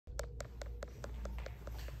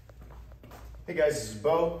Hey guys, this is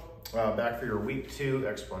Bo, back for your week 2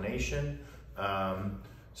 explanation.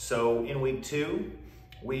 So in week 2,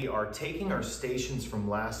 we are taking our stations from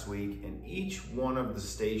last week, and each one of the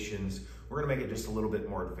stations, we're gonna make it just a little bit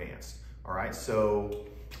more advanced. All right, so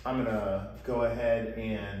I'm gonna go ahead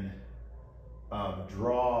and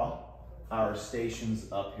draw our stations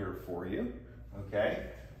up here for you,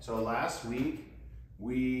 okay? So last week,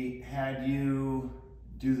 we had you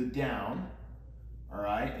do the down, all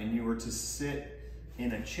right, and you were to sit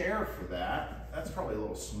in a chair for that. That's probably a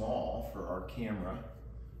little small for our camera.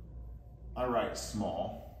 All right,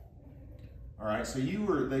 small. All right, so you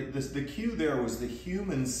were, the cue there was the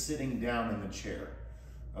human sitting down in the chair.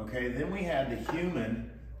 Okay, then we had the human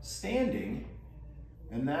standing,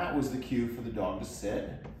 and that was the cue for the dog to sit.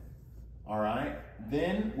 All right,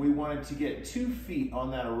 then we wanted to get 2 feet on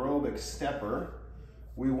that aerobic stepper.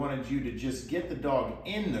 We wanted you to just get the dog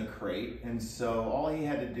in the crate, and so all he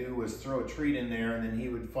had to do was throw a treat in there, and then he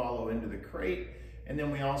would follow into the crate. And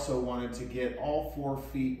then we also wanted to get all 4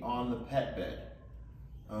 feet on the pet bed,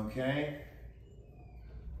 okay?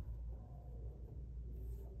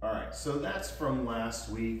 All right, so that's from last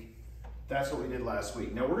week. That's what we did last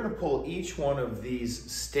week. Now we're gonna pull each one of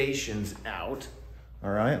these stations out.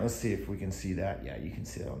 All right, let's see if we can see that. Yeah, you can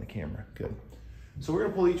see that on the camera, good. So we're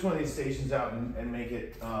gonna pull each one of these stations out and make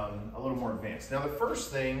it a little more advanced. Now the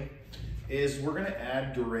first thing is we're gonna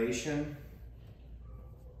add duration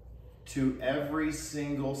to every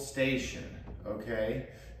single station, okay?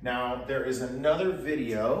 Now there is another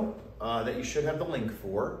video that you should have the link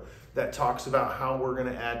for that talks about how we're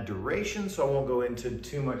gonna add duration, so I won't go into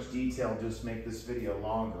too much detail, just make this video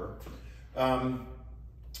longer.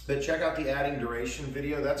 But check out the adding duration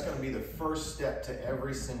video. That's gonna be the first step to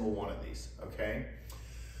every single one of these, okay?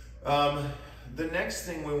 The next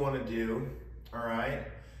thing we wanna do, all right,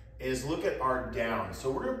 is look at our down. So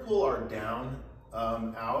we're gonna pull our down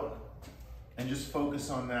out and just focus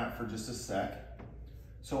on that for just a sec.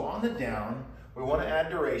 So on the down, we wanna add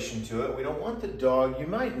duration to it. We don't want the dog, you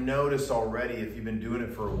might notice already if you've been doing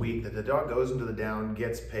it for a week that the dog goes into the down,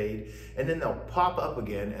 gets paid, and then they'll pop up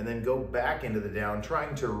again and then go back into the down,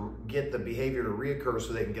 trying to get the behavior to reoccur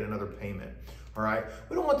so they can get another payment, all right?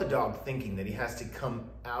 We don't want the dog thinking that he has to come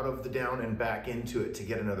out of the down and back into it to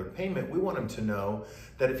get another payment. We want him to know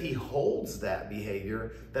that if he holds that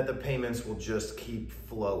behavior, that the payments will just keep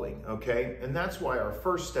flowing, okay? And that's why our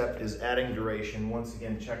first step is adding duration. Once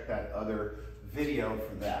again, check that other video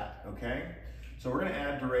for that, okay? So we're gonna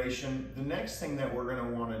add duration. The next thing that we're gonna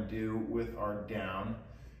wanna do with our down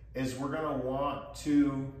is we're gonna want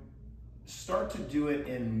to start to do it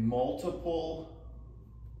in multiple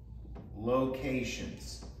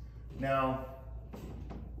locations. Now,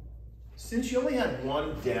 since you only had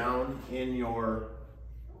one down in your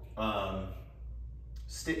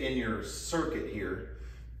circuit here,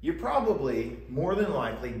 you probably, more than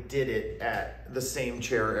likely, did it at the same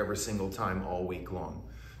chair every single time all week long.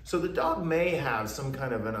 So the dog may have some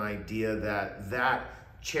kind of an idea that that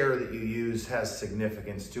chair that you use has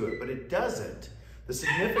significance to it, but it doesn't. The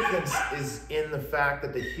significance is in the fact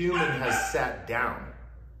that the human has sat down.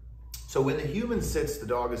 So when the human sits, the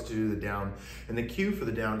dog is to do the down, and the cue for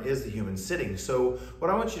the down is the human sitting. So what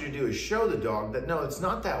I want you to do is show the dog that no, it's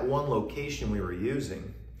not that one location we were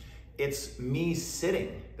using. It's me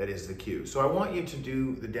sitting that is the cue. So I want you to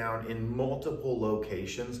do the down in multiple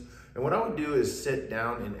locations. And what I would do is sit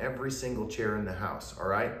down in every single chair in the house, all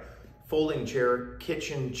right? Folding chair,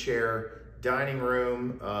 kitchen chair, dining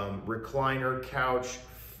room, recliner, couch,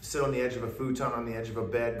 sit on the edge of a futon, on the edge of a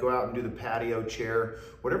bed, go out and do the patio chair.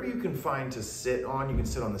 Whatever you can find to sit on, you can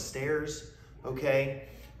sit on the stairs, okay?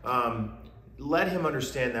 Let him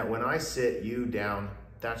understand that when I sit you down,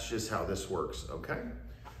 that's just how this works, okay?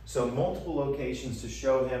 So multiple locations to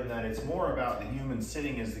show him that it's more about the human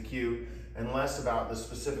sitting as the cue and less about the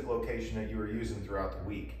specific location that you were using throughout the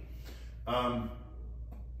week.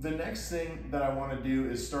 The next thing that I want to do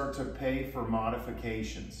is start to pay for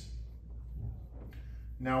modifications.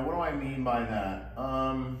 Now, what do I mean by that?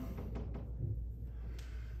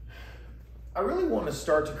 I really want to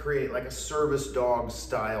start to create like a service dog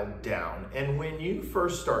style down. And when you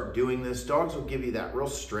first start doing this, dogs will give you that real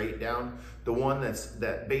straight down, the one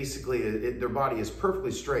that basically their body is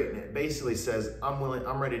perfectly straight, and it basically says,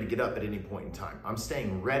 I'm ready to get up at any point in time. I'm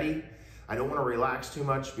staying ready. I don't want to relax too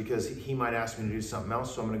much because he might ask me to do something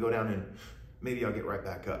else, so I'm going to go down and maybe I'll get right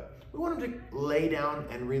back up. We want him to lay down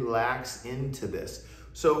and relax into this.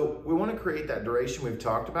 So we want to create that duration we've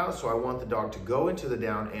talked about. So I want the dog to go into the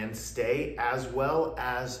down and stay as well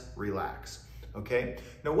as relax. Okay.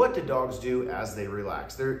 Now, what do dogs do as they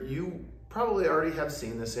relax? You probably already have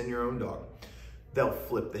seen this in your own dog. They'll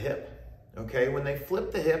flip the hip. okay? When they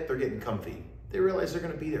flip the hip, they're getting comfy. They realize they're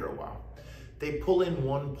gonna be there a while. They pull in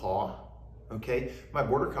one paw, okay? My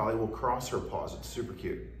Border Collie will cross her paws, it's super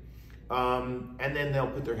cute. And then they'll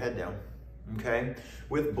put their head down, okay?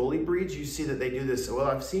 With bully breeds, you see that they do this, well,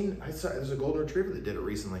 there's a Golden Retriever that did it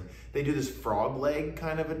recently. They do this frog leg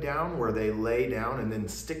kind of a down where they lay down and then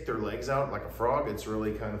stick their legs out like a frog. It's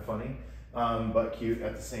really kind of funny, but cute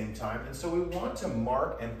at the same time. And so we want to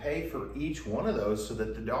mark and pay for each one of those so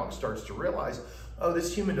that the dog starts to realize, oh,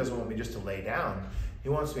 this human doesn't want me just to lay down. He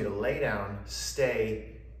wants me to lay down,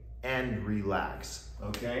 stay, and relax,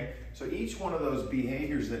 okay? So each one of those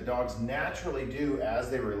behaviors that dogs naturally do as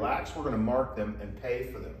they relax, we're gonna mark them and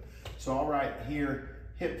pay for them. So I'll write here,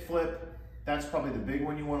 hip flip, that's probably the big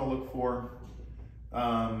one you wanna look for.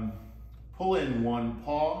 Pull in one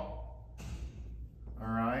paw, all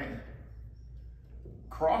right?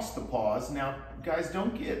 Cross the paws. Now, guys,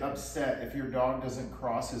 don't get upset if your dog doesn't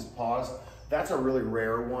cross his paws. That's a really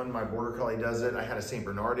rare one. My Border Collie does it. I had a St.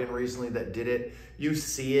 Bernard in recently that did it. You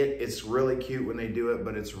see it, it's really cute when they do it,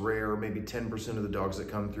 but it's rare. Maybe 10% of the dogs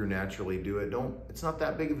that come through naturally do it. It's not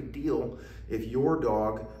that big of a deal. If your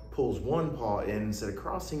dog pulls one paw in instead of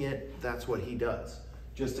crossing it, that's what he does.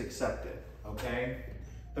 Just accept it, okay?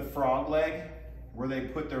 The frog leg, where they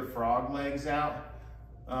put their frog legs out,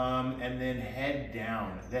 and then head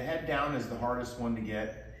down. The head down is the hardest one to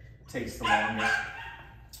get, takes the longest.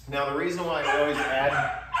 Now, the reason why I always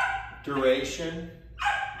add duration,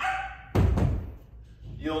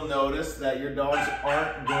 you'll notice that your dogs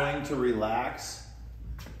aren't going to relax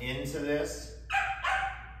into this.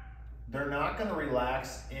 They're not going to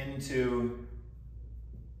relax into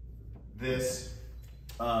this,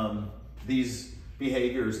 these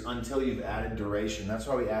behaviors until you've added duration. That's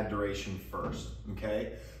why we add duration first,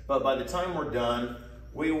 okay? But by the time we're done,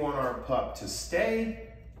 we want our pup to stay.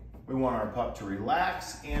 We want our pup to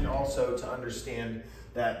relax and also to understand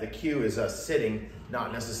that the cue is us sitting,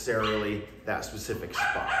 not necessarily that specific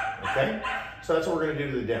spot, okay? So that's what we're gonna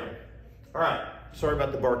do to the down. All right, sorry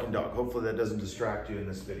about the barking dog. Hopefully that doesn't distract you in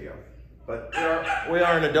this video. But we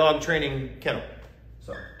are in a dog training kennel.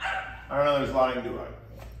 So I don't know, there's a lot I can do about it.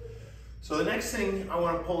 So the next thing I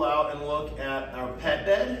wanna pull out and look at our pet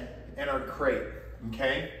bed and our crate,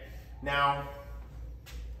 okay? Now,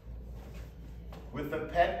 with the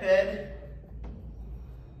pet bed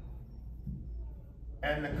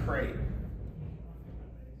and the crate,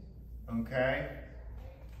 okay?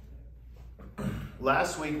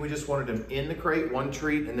 Last week, we just wanted them in the crate, one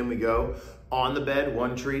treat, and then we go. On the bed,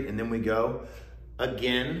 one treat, and then we go.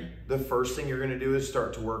 Again, the first thing you're gonna do is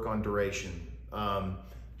start to work on duration.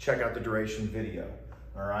 Check out the duration video,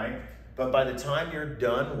 all right? But by the time you're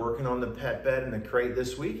done working on the pet bed and the crate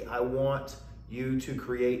this week, I want you to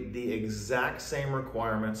create the exact same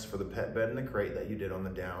requirements for the pet bed and the crate that you did on the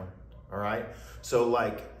down, all right? So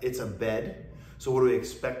like, it's a bed. So what do we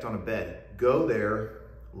expect on a bed? Go there,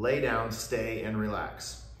 lay down, stay, and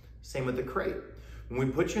relax. Same with the crate. When we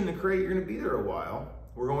put you in the crate, you're gonna be there a while.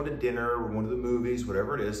 We're going to dinner, we're going to the movies,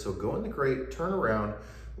 whatever it is. So go in the crate, turn around,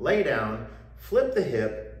 lay down, flip the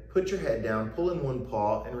hip, put your head down, pull in one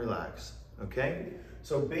paw, and relax, okay?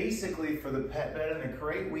 So basically for the pet bed and the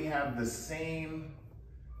crate, we have the same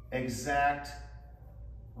exact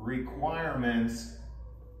requirements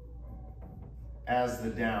as the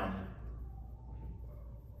down.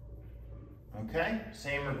 Okay,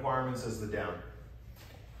 same requirements as the down.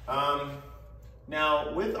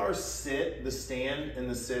 Now with our sit, the stand and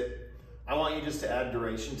the sit, I want you just to add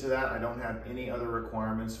duration to that. I don't have any other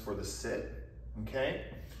requirements for the sit, okay?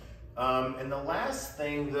 And the last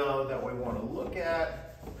thing though that we want to look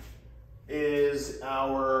at is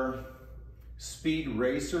our speed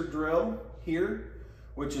racer drill here,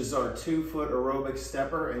 which is our 2-foot aerobic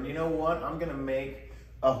stepper. And you know what? I'm gonna make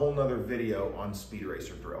a whole nother video on speed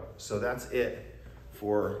racer drill. So that's it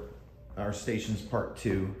for our stations part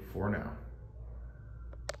 2 for now.